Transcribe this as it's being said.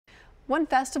One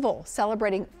festival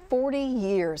celebrating 40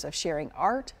 years of sharing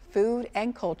art, food,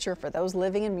 and culture for those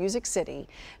living in Music City.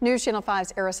 News Channel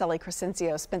 5's Araceli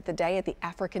Crescencio spent the day at the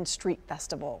African Street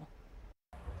Festival.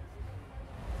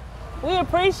 We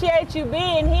appreciate you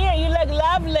being here. You look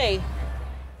lovely.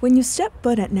 When you step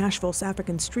foot at Nashville's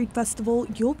African Street Festival,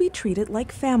 you'll be treated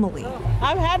like family.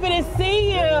 I'm happy to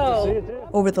see you.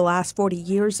 Over the last 40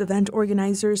 years, event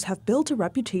organizers have built a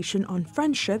reputation on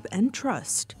friendship and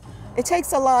trust. It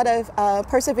takes a lot of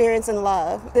perseverance and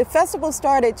love. The festival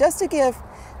started just to give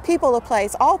people a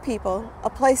place, all people, a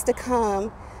place to come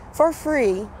for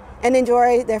free and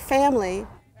enjoy their family.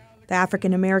 The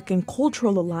African American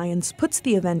Cultural Alliance puts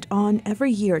the event on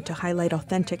every year to highlight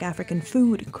authentic African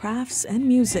food, crafts, and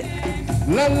music.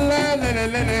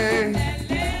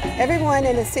 Everyone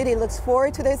in the city looks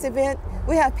forward to this event.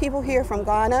 We have people here from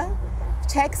Ghana,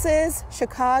 Texas,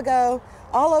 Chicago,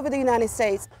 all over the United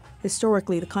States.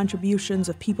 Historically, the contributions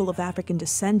of people of African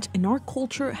descent in our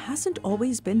culture hasn't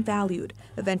always been valued.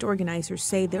 Event organizers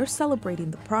say they're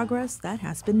celebrating the progress that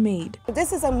has been made.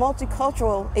 This is a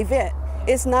multicultural event.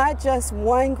 It's not just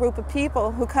one group of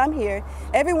people who come here.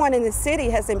 Everyone in the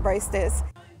city has embraced this.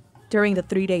 During the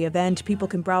three-day event, people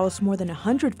can browse more than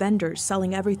 100 vendors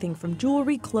selling everything from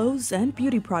jewelry, clothes, and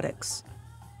beauty products.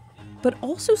 But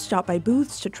also stop by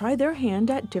booths to try their hand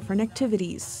at different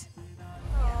activities.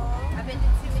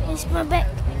 It's my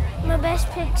best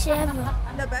picture ever.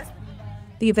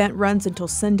 The event runs until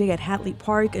Sunday at Hadley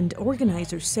Park, and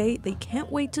organizers say they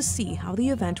can't wait to see how the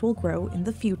event will grow in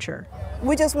the future.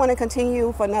 We just want to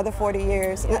continue for another 40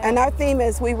 years. And our theme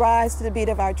is we rise to the beat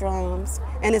of our drums.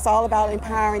 And it's all about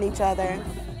empowering each other.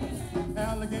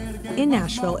 In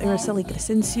Nashville, Araceli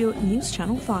Crescencio, News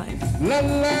Channel 5.